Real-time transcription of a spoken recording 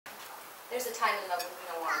there's a time in love when you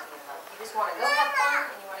don't want to be in love. You just want to go have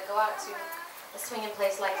fun, and you want to go out to a swinging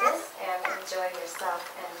place like this and enjoy yourself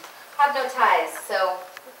and have no ties. So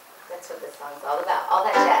that's what this song's all about, all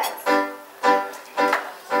that jazz.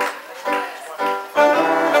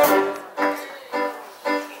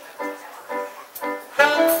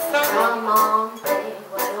 Come on, babe,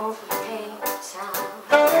 why don't we paint town?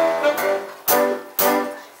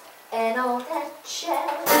 And all that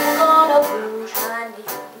jazz, I'm gonna blues my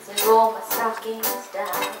knees and roll my stockings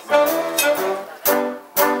down.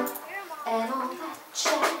 And all that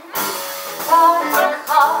jazz, park my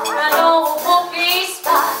car, I know a whoopee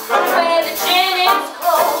spot where the gin is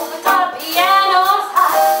cold, but the piano's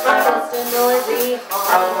hot. Just a noisy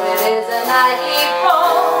hall, it is a nightly